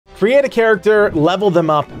Create a character, level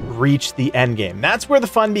them up, reach the endgame. That's where the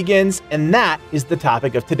fun begins, and that is the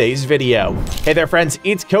topic of today's video. Hey there friends,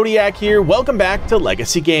 it's Codiak here. Welcome back to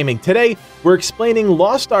Legacy Gaming. Today, we're explaining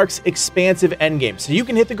Lost Ark's expansive endgame, so you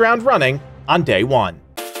can hit the ground running on day one.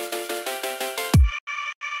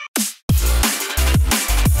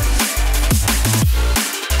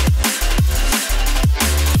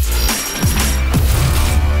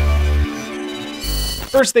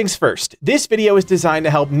 First things first, this video is designed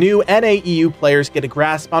to help new NAEU players get a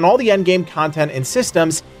grasp on all the endgame content and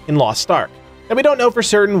systems in Lost Ark. Now, we don't know for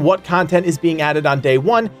certain what content is being added on day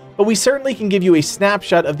one, but we certainly can give you a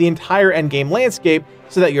snapshot of the entire endgame landscape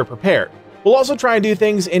so that you're prepared. We'll also try and do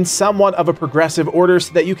things in somewhat of a progressive order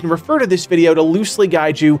so that you can refer to this video to loosely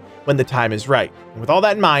guide you when the time is right. And with all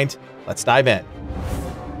that in mind, let's dive in.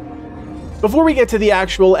 Before we get to the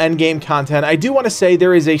actual endgame content, I do want to say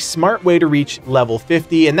there is a smart way to reach level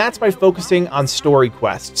 50, and that's by focusing on story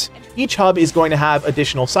quests. Each hub is going to have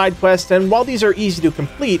additional side quests, and while these are easy to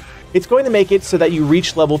complete, it's going to make it so that you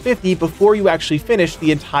reach level 50 before you actually finish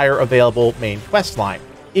the entire available main quest line.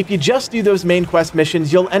 If you just do those main quest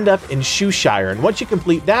missions, you'll end up in Shoeshire, and once you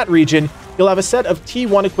complete that region, you'll have a set of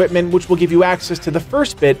T1 equipment which will give you access to the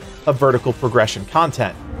first bit of vertical progression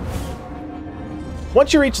content.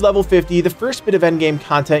 Once you reach level 50, the first bit of endgame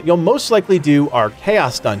content you'll most likely do are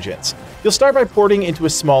Chaos Dungeons. You'll start by porting into a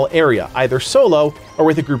small area, either solo or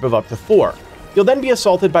with a group of up to 4. You'll then be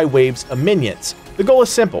assaulted by waves of minions. The goal is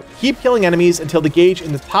simple: keep killing enemies until the gauge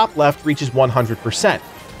in the top left reaches 100%.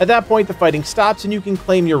 At that point, the fighting stops and you can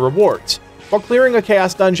claim your rewards. While clearing a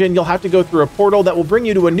Chaos Dungeon, you'll have to go through a portal that will bring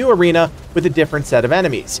you to a new arena with a different set of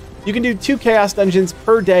enemies. You can do 2 Chaos Dungeons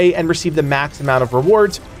per day and receive the max amount of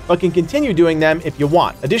rewards, but can continue doing them if you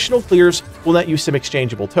want. Additional clears will net you some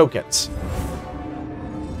exchangeable tokens.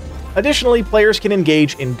 Additionally, players can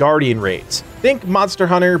engage in Guardian Raids. Think Monster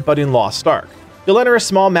Hunter, but in Lost Ark. You'll enter a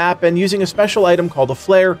small map and, using a special item called a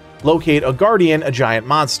flare, locate a Guardian, a giant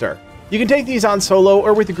monster. You can take these on solo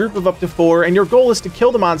or with a group of up to 4, and your goal is to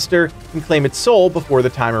kill the monster and claim its soul before the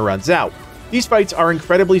timer runs out. These fights are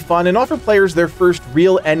incredibly fun and offer players their first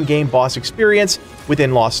real endgame boss experience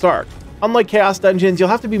within Lost Ark. Unlike Chaos Dungeons, you'll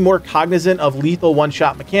have to be more cognizant of lethal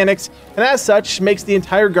one-shot mechanics, and as such, makes the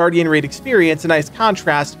entire Guardian Raid experience a nice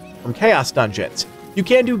contrast from Chaos Dungeons. You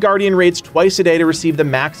can do Guardian Raids twice a day to receive the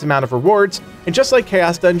max amount of rewards, and just like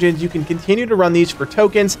Chaos Dungeons, you can continue to run these for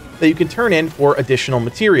tokens that you can turn in for additional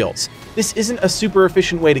materials. This isn't a super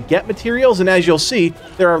efficient way to get materials, and as you'll see,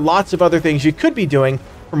 there are lots of other things you could be doing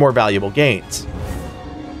for more valuable gains.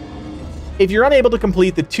 If you're unable to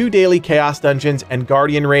complete the 2 daily Chaos Dungeons and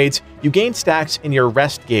Guardian Raids, you gain stacks in your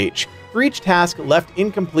rest gauge. For each task left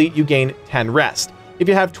incomplete, you gain 10 rest. If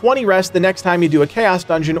you have 20 rest the next time you do a Chaos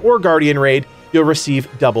Dungeon or Guardian Raid, you'll receive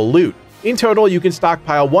double loot. In total, you can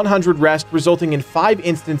stockpile 100 rest, resulting in 5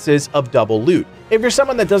 instances of double loot. If you're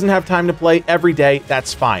someone that doesn't have time to play every day,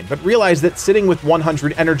 that's fine, but realize that sitting with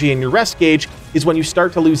 100 energy in your rest gauge is when you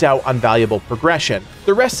start to lose out on valuable progression.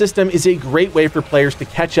 The rest system is a great way for players to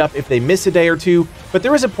catch up if they miss a day or two, but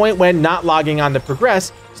there is a point when not logging on to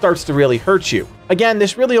progress starts to really hurt you. Again,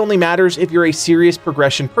 this really only matters if you're a serious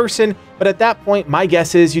progression person, but at that point, my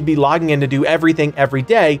guess is you'd be logging in to do everything every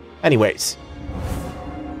day anyways.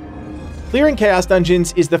 Clearing Chaos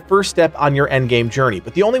Dungeons is the first step on your endgame journey,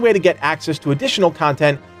 but the only way to get access to additional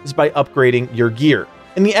content is by upgrading your gear.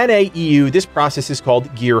 In the NAEU, this process is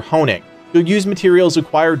called gear honing. You'll use materials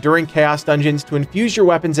acquired during Chaos Dungeons to infuse your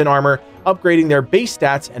weapons and armor, upgrading their base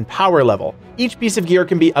stats and power level. Each piece of gear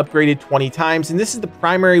can be upgraded 20 times, and this is the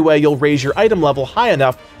primary way you'll raise your item level high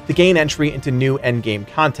enough to gain entry into new endgame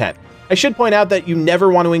content. I should point out that you never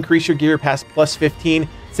want to increase your gear past plus 15,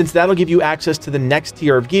 since that'll give you access to the next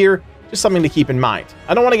tier of gear. Just something to keep in mind.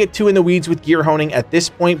 I don't want to get too in the weeds with gear honing at this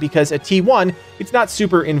point because at T1, it's not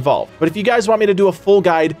super involved. But if you guys want me to do a full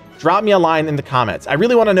guide, drop me a line in the comments. I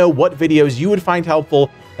really want to know what videos you would find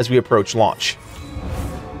helpful as we approach launch.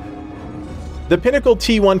 The pinnacle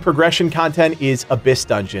T1 progression content is Abyss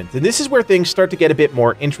Dungeons, and this is where things start to get a bit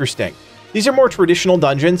more interesting. These are more traditional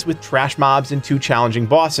dungeons with trash mobs and 2 challenging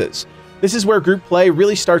bosses. This is where group play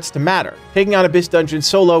really starts to matter. Taking on Abyss Dungeon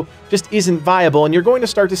solo just isn't viable, and you're going to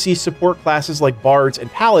start to see support classes like Bards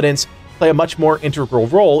and Paladins play a much more integral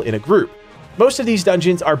role in a group. Most of these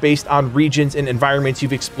dungeons are based on regions and environments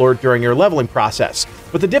you've explored during your leveling process,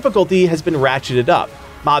 but the difficulty has been ratcheted up.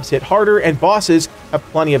 Mobs hit harder, and bosses have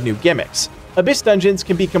plenty of new gimmicks. Abyss Dungeons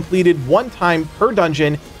can be completed 1 time per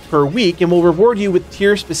dungeon per week and will reward you with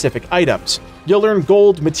tier-specific items. You'll earn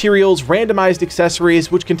gold, materials, randomized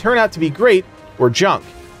accessories, which can turn out to be great or junk.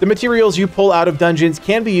 The materials you pull out of dungeons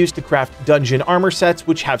can be used to craft dungeon armor sets,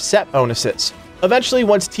 which have set bonuses. Eventually,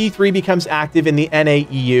 once T3 becomes active in the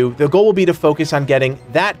NAEU, the goal will be to focus on getting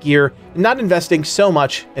that gear and not investing so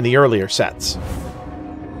much in the earlier sets.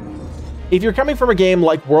 If you're coming from a game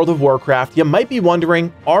like World of Warcraft, you might be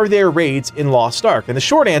wondering, are there raids in Lost Ark? And the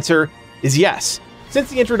short answer is yes. Since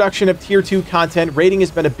the introduction of Tier 2 content, raiding has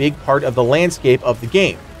been a big part of the landscape of the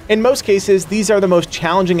game. In most cases, these are the most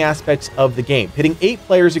challenging aspects of the game, pitting 8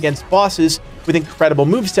 players against bosses with incredible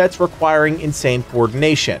movesets requiring insane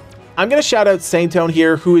coordination. I'm going to shout out Saintone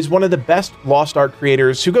here, who is one of the best Lost Ark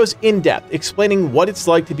creators who goes in-depth explaining what it's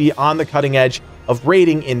like to be on the cutting edge of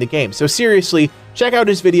raiding in the game. So seriously, check out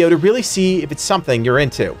his video to really see if it's something you're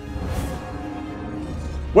into.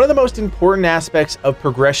 One of the most important aspects of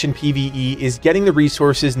progression PvE is getting the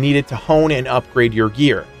resources needed to hone and upgrade your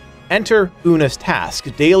gear. Enter Una's Task,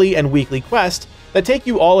 daily and weekly quests that take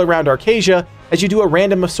you all around Arcasia as you do a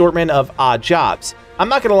random assortment of odd jobs. I'm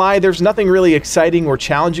not gonna lie, there's nothing really exciting or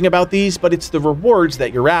challenging about these, but it's the rewards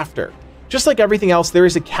that you're after. Just like everything else, there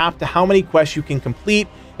is a cap to how many quests you can complete,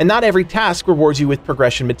 and not every task rewards you with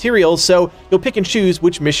progression materials, so you'll pick and choose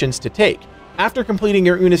which missions to take. After completing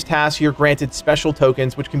your Una's Task, you're granted special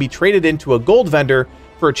tokens which can be traded into a gold vendor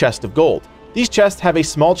for a chest of gold. These chests have a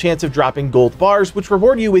small chance of dropping gold bars, which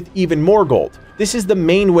reward you with even more gold. This is the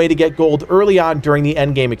main way to get gold early on during the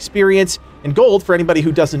endgame experience, and gold, for anybody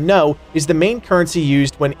who doesn't know, is the main currency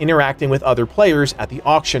used when interacting with other players at the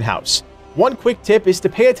auction house. One quick tip is to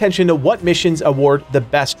pay attention to what missions award the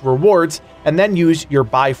best rewards, and then use your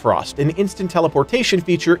Bifrost, an instant teleportation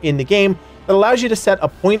feature in the game that allows you to set a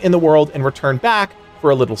point in the world and return back for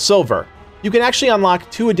a little silver. You can actually unlock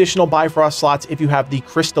 2 additional Bifrost slots if you have the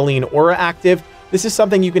Crystalline Aura active. This is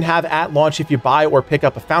something you can have at launch if you buy or pick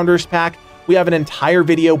up a Founders Pack. We have an entire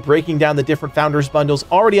video breaking down the different Founders bundles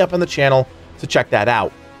already up on the channel, so check that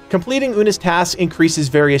out. Completing Una's Task increases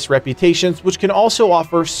various reputations, which can also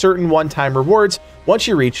offer certain one-time rewards once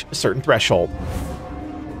you reach a certain threshold.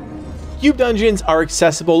 Cube dungeons are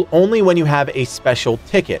accessible only when you have a special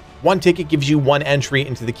ticket. One ticket gives you 1 entry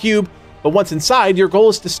into the cube, but once inside, your goal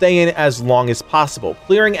is to stay in as long as possible,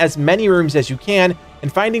 clearing as many rooms as you can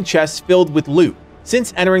and finding chests filled with loot.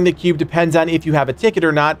 Since entering the cube depends on if you have a ticket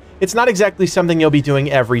or not, it's not exactly something you'll be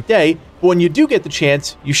doing every day, but when you do get the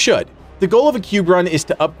chance, you should. The goal of a cube run is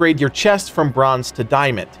to upgrade your chest from bronze to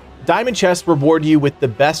diamond. Diamond chests reward you with the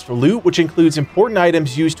best loot, which includes important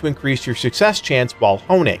items used to increase your success chance while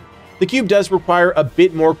honing. The cube does require a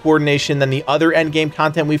bit more coordination than the other endgame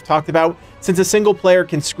content we've talked about, since a single player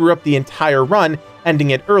can screw up the entire run,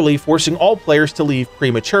 ending it early, forcing all players to leave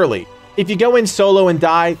prematurely. If you go in solo and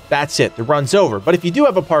die, that's it, the run's over, but if you do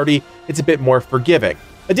have a party, it's a bit more forgiving.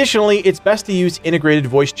 Additionally, it's best to use integrated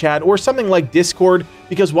voice chat or something like Discord,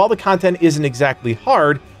 because while the content isn't exactly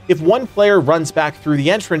hard, if one player runs back through the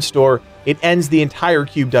entrance door, it ends the entire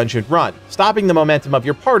cube dungeon run, stopping the momentum of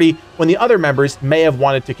your party when the other members may have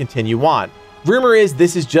wanted to continue on. Rumor is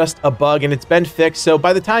this is just a bug and it's been fixed, so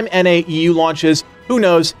by the time NAEU launches, who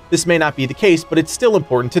knows, this may not be the case, but it's still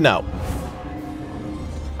important to know.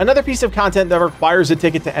 Another piece of content that requires a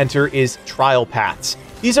ticket to enter is trial paths.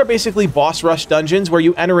 These are basically boss rush dungeons where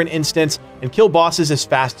you enter an instance and kill bosses as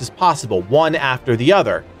fast as possible, one after the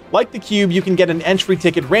other. Like the cube, you can get an entry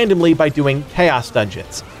ticket randomly by doing chaos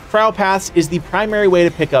dungeons. Trial paths is the primary way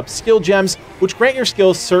to pick up skill gems, which grant your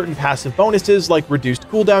skills certain passive bonuses like reduced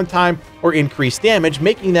cooldown time or increased damage,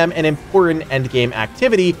 making them an important endgame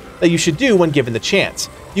activity that you should do when given the chance.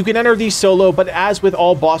 You can enter these solo, but as with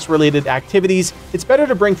all boss-related activities, it's better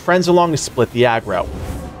to bring friends along to split the aggro.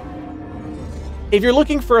 If you're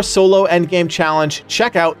looking for a solo endgame challenge,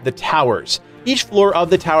 check out the Towers. Each floor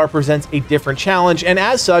of the tower presents a different challenge, and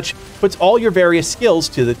as such, puts all your various skills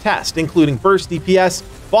to the test, including burst DPS,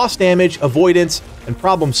 boss damage, avoidance, and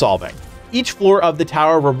problem solving. Each floor of the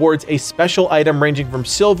tower rewards a special item ranging from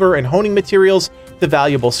silver and honing materials to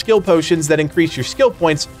valuable skill potions that increase your skill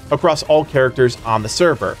points across all characters on the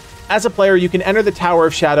server. As a player, you can enter the Tower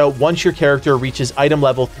of Shadow once your character reaches item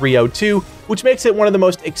level 302, which makes it one of the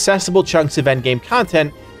most accessible chunks of endgame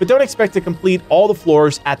content, but don't expect to complete all the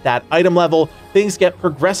floors at that item level. Things get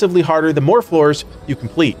progressively harder the more floors you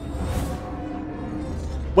complete.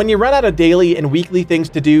 When you run out of daily and weekly things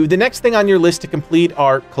to do, the next thing on your list to complete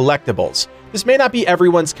are collectibles. This may not be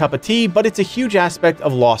everyone's cup of tea, but it's a huge aspect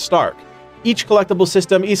of Lost Ark. Each collectible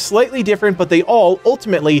system is slightly different, but they all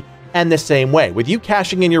ultimately end the same way, with you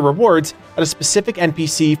cashing in your rewards at a specific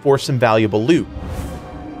NPC for some valuable loot.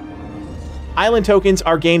 Island tokens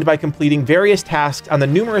are gained by completing various tasks on the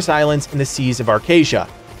numerous islands in the seas of Arcasia.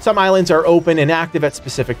 Some islands are open and active at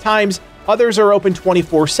specific times, others are open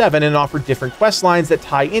 24/7 and offer different quest lines that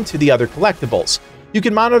tie into the other collectibles. You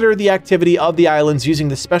can monitor the activity of the islands using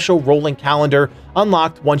the special rolling calendar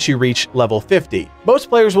unlocked once you reach level 50. Most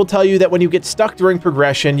players will tell you that when you get stuck during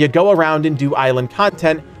progression, you go around and do island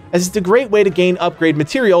content, as it's a great way to gain upgrade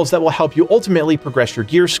materials that will help you ultimately progress your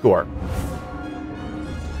gear score.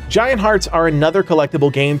 Giant hearts are another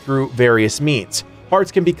collectible gained through various means. Hearts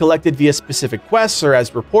can be collected via specific quests or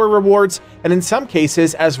as rapport rewards, and in some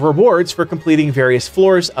cases as rewards for completing various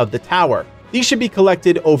floors of the tower. These should be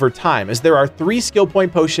collected over time, as there are 3 skill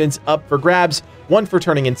point potions up for grabs, one for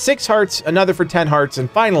turning in 6 hearts, another for 10 hearts,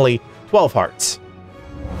 and finally, 12 hearts.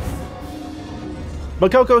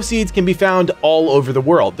 Mokoko Seeds can be found all over the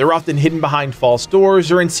world. They're often hidden behind false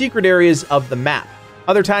doors or in secret areas of the map.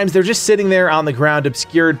 Other times, they're just sitting there on the ground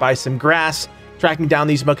obscured by some grass. Tracking down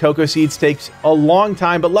these Mokoko Seeds takes a long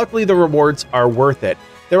time, but luckily the rewards are worth it.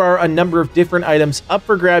 There are a number of different items up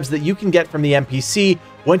for grabs that you can get from the NPC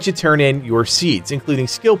once you turn in your seeds, including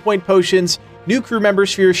skill point potions, new crew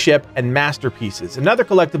members for your ship, and masterpieces, another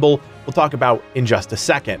collectible we'll talk about in just a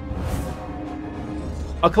second.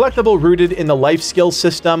 A collectible rooted in the life skill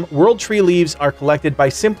system, World Tree Leaves are collected by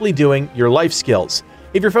simply doing your life skills.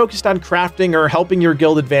 If you're focused on crafting or helping your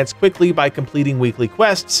guild advance quickly by completing weekly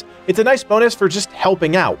quests, it's a nice bonus for just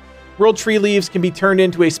helping out. World Tree Leaves can be turned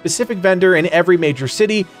into a specific vendor in every major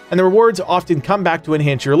city, and the rewards often come back to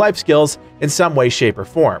enhance your life skills in some way, shape, or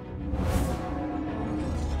form.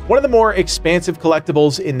 One of the more expansive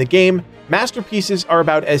collectibles in the game, masterpieces are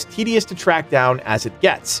about as tedious to track down as it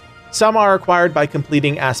gets. Some are acquired by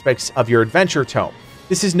completing aspects of your adventure tome.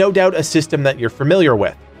 This is no doubt a system that you're familiar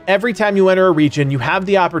with. Every time you enter a region, you have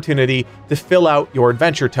the opportunity to fill out your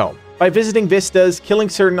adventure tome. By visiting vistas, killing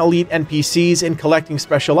certain elite NPCs, and collecting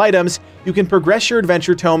special items, you can progress your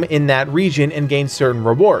adventure tome in that region and gain certain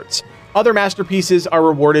rewards. Other masterpieces are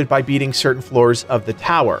rewarded by beating certain floors of the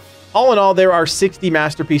tower. All in all, there are 60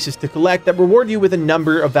 masterpieces to collect that reward you with a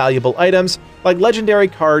number of valuable items, like legendary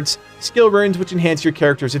cards, skill runes which enhance your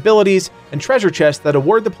character's abilities, and treasure chests that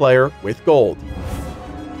award the player with gold.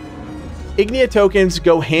 Ignea tokens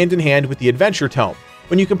go hand in hand with the adventure tome.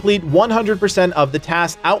 When you complete 100% of the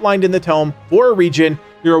tasks outlined in the tome for a region,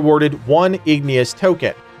 you're awarded 1 Ignea's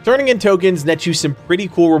token. Turning in tokens nets you some pretty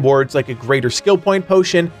cool rewards like a greater skill point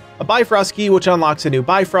potion, a Bifrost key which unlocks a new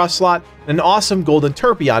Bifrost slot, and an awesome golden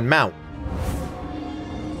Turpion mount.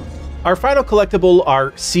 Our final collectible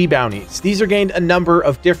are Sea Bounties. These are gained a number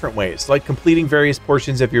of different ways, like completing various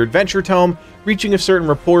portions of your adventure tome, reaching a certain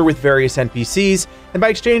rapport with various NPCs, and by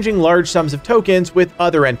exchanging large sums of tokens with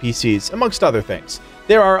other NPCs, amongst other things.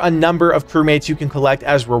 There are a number of crewmates you can collect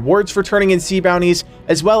as rewards for turning in Sea Bounties,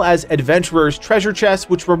 as well as Adventurer's treasure chests,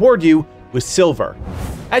 which reward you with silver.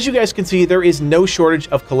 As you guys can see, there is no shortage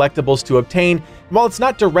of collectibles to obtain, and while it's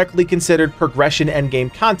not directly considered progression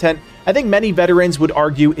endgame content, I think many veterans would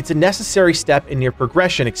argue it's a necessary step in your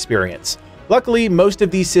progression experience. Luckily, most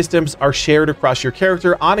of these systems are shared across your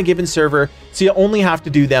character on a given server, so you only have to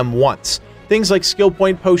do them once. Things like skill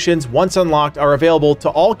point potions, once unlocked, are available to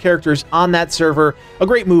all characters on that server, a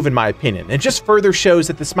great move in my opinion, and just further shows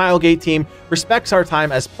that the Smilegate team respects our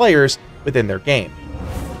time as players within their game.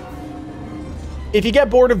 If you get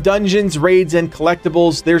bored of dungeons, raids, and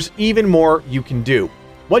collectibles, there's even more you can do.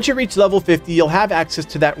 Once you reach level 50, you'll have access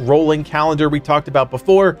to that rolling calendar we talked about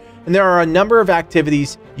before, and there are a number of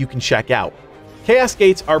activities you can check out. Chaos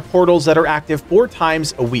Gates are portals that are active 4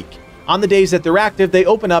 times a week. On the days that they're active, they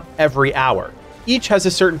open up every hour. Each has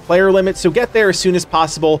a certain player limit, so get there as soon as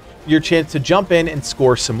possible for your chance to jump in and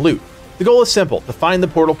score some loot. The goal is simple: to find the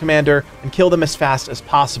portal commander and kill them as fast as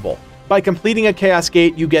possible. By completing a Chaos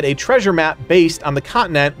Gate, you get a treasure map based on the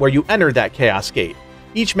continent where you entered that Chaos Gate.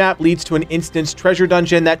 Each map leads to an instance treasure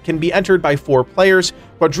dungeon that can be entered by 4 players,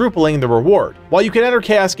 quadrupling the reward. While you can enter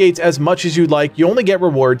Chaos Gates as much as you'd like, you only get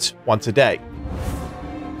rewards once a day.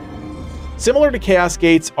 Similar to Chaos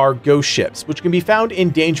Gates are ghost ships, which can be found in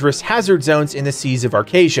dangerous hazard zones in the seas of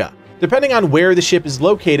Arcasia. Depending on where the ship is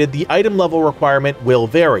located, the item level requirement will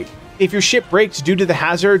vary. If your ship breaks due to the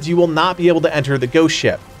hazards, you will not be able to enter the ghost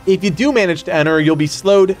ship. If you do manage to enter, you'll be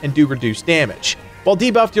slowed and do reduced damage. While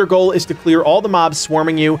debuffed, your goal is to clear all the mobs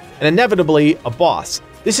swarming you, and inevitably, a boss.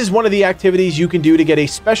 This is one of the activities you can do to get a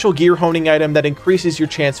special gear honing item that increases your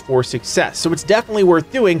chance for success, so it's definitely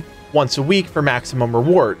worth doing once a week for maximum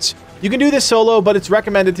rewards. You can do this solo, but it's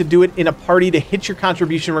recommended to do it in a party to hit your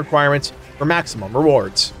contribution requirements for maximum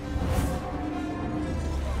rewards.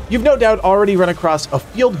 You've no doubt already run across a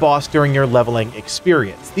field boss during your leveling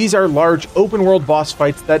experience. These are large open-world boss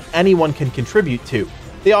fights that anyone can contribute to.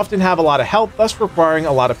 They often have a lot of health, thus requiring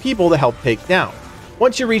a lot of people to help take down.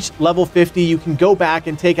 Once you reach level 50, you can go back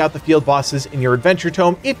and take out the field bosses in your adventure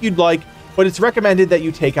tome if you'd like, but it's recommended that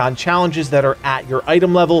you take on challenges that are at your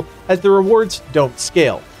item level, as the rewards don't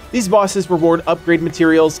scale. These bosses reward upgrade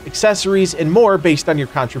materials, accessories, and more based on your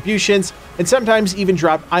contributions, and sometimes even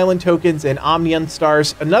drop island tokens and Omnium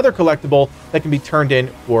Stars, another collectible that can be turned in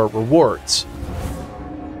for rewards.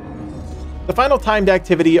 The final timed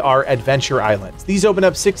activity are Adventure Islands. These open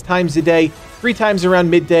up 6 times a day, 3 times around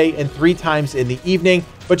midday, and 3 times in the evening,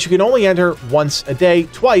 but you can only enter once a day,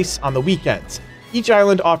 twice on the weekends. Each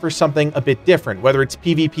island offers something a bit different, whether it's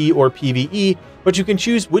PvP or PvE, but you can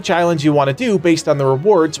choose which islands you want to do based on the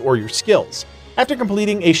rewards or your skills. After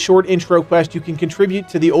completing a short intro quest, you can contribute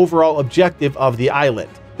to the overall objective of the island.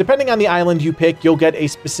 Depending on the island you pick, you'll get a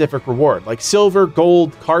specific reward, like silver,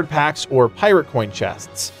 gold, card packs, or pirate coin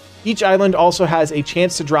chests. Each island also has a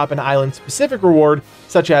chance to drop an island-specific reward,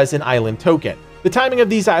 such as an island token. The timing of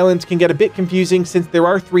these islands can get a bit confusing since there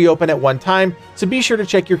are 3 open at one time, so be sure to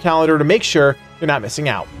check your calendar to make sure you're not missing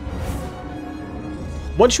out.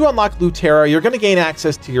 Once you unlock Lutera, you're going to gain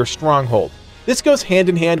access to your stronghold. This goes hand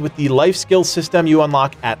in hand with the life skill system you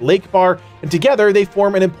unlock at Lake Bar, and together they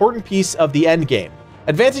form an important piece of the endgame.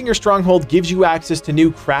 Advancing your stronghold gives you access to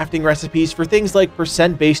new crafting recipes for things like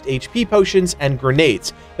percent-based HP potions and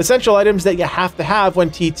grenades, essential items that you have to have when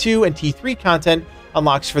T2 and T3 content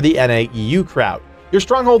unlocks for the NA/EU crowd. Your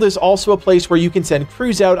stronghold is also a place where you can send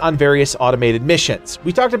crews out on various automated missions.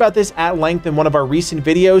 We talked about this at length in one of our recent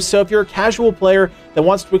videos, so if you're a casual player that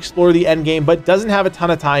wants to explore the endgame but doesn't have a ton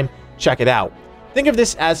of time, check it out. Think of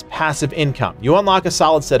this as passive income. You unlock a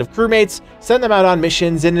solid set of crewmates, send them out on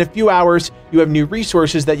missions, and in a few hours, you have new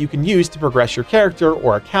resources that you can use to progress your character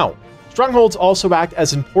or account. Strongholds also act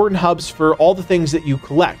as important hubs for all the things that you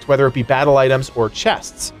collect, whether it be battle items or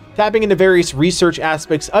chests. Tapping into various research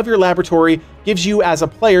aspects of your laboratory gives you as a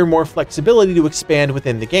player more flexibility to expand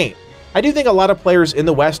within the game. I do think a lot of players in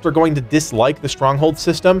the West are going to dislike the Stronghold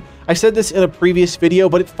system. I said this in a previous video,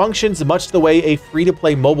 but it functions much the way a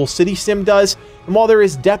free-to-play mobile city sim does, and while there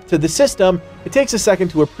is depth to the system, it takes a second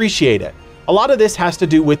to appreciate it. A lot of this has to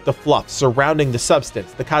do with the fluff surrounding the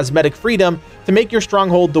substance, the cosmetic freedom to make your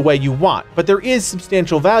stronghold the way you want, but there is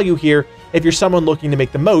substantial value here if you're someone looking to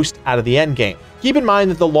make the most out of the endgame. Keep in mind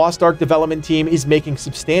that the Lost Ark development team is making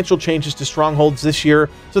substantial changes to strongholds this year,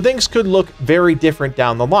 so things could look very different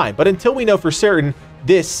down the line, but until we know for certain,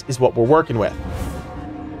 this is what we're working with.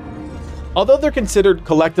 Although they're considered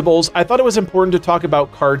collectibles, I thought it was important to talk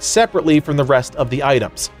about cards separately from the rest of the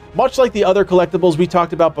items. Much like the other collectibles we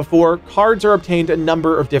talked about before, cards are obtained a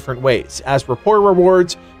number of different ways, as rapport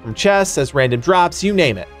rewards, from chests, as random drops, you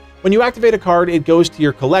name it. When you activate a card, it goes to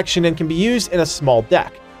your collection and can be used in a small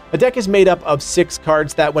deck. A deck is made up of 6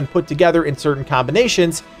 cards that, when put together in certain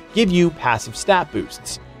combinations, give you passive stat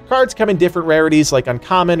boosts. Cards come in different rarities like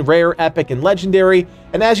uncommon, rare, epic, and legendary,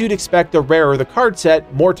 and as you'd expect, the rarer the card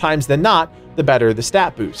set, more times than not, the better the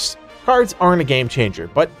stat boosts. Cards aren't a game changer,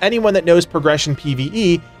 but anyone that knows progression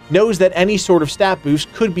PvE knows that any sort of stat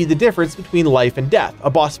boost could be the difference between life and death, a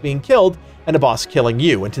boss being killed and a boss killing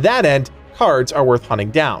you, and to that end, cards are worth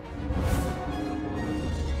hunting down.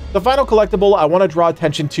 The final collectible I want to draw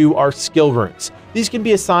attention to are skill runes. These can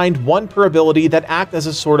be assigned 1 per ability that act as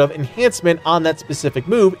a sort of enhancement on that specific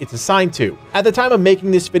move it's assigned to. At the time of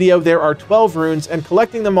making this video, there are 12 runes, and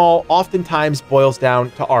collecting them all oftentimes boils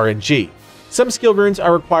down to RNG. Some skill runes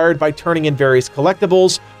are required by turning in various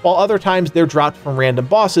collectibles, while other times they're dropped from random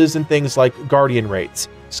bosses and things like Guardian Raids.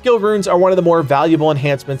 Skill runes are one of the more valuable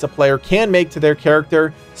enhancements a player can make to their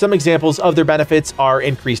character. Some examples of their benefits are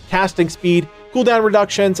increased casting speed, cooldown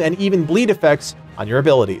reductions, and even bleed effects on your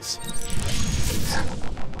abilities.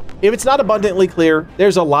 If it's not abundantly clear,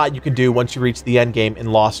 there's a lot you can do once you reach the endgame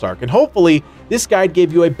in Lost Ark, and hopefully this guide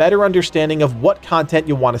gave you a better understanding of what content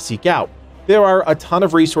you want to seek out. There are a ton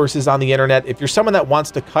of resources on the internet if you're someone that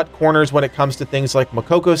wants to cut corners when it comes to things like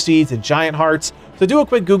Mokoko Seeds and Giant Hearts, so do a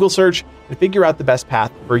quick Google search and figure out the best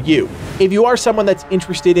path for you. If you are someone that's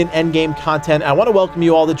interested in endgame content, I want to welcome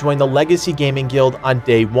you all to join the Legacy Gaming Guild on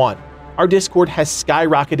day 1. Our Discord has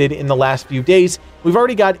skyrocketed in the last few days. We've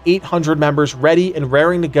already got 800 members ready and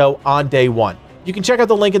raring to go on day 1. You can check out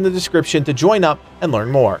the link in the description to join up and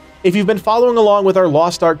learn more. If you've been following along with our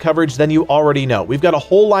Lost Ark coverage, then you already know we've got a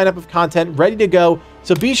whole lineup of content ready to go,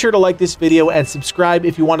 so be sure to like this video and subscribe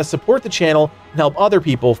if you want to support the channel and help other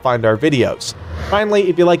people find our videos. Finally,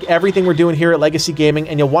 if you like everything we're doing here at Legacy Gaming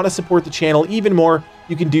and you'll want to support the channel even more,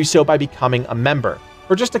 you can do so by becoming a member.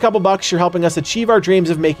 For just a couple bucks, you're helping us achieve our dreams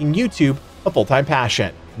of making YouTube a full-time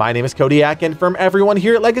passion. My name is Codiak, and from everyone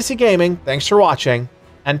here at Legacy Gaming, thanks for watching,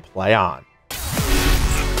 and play on.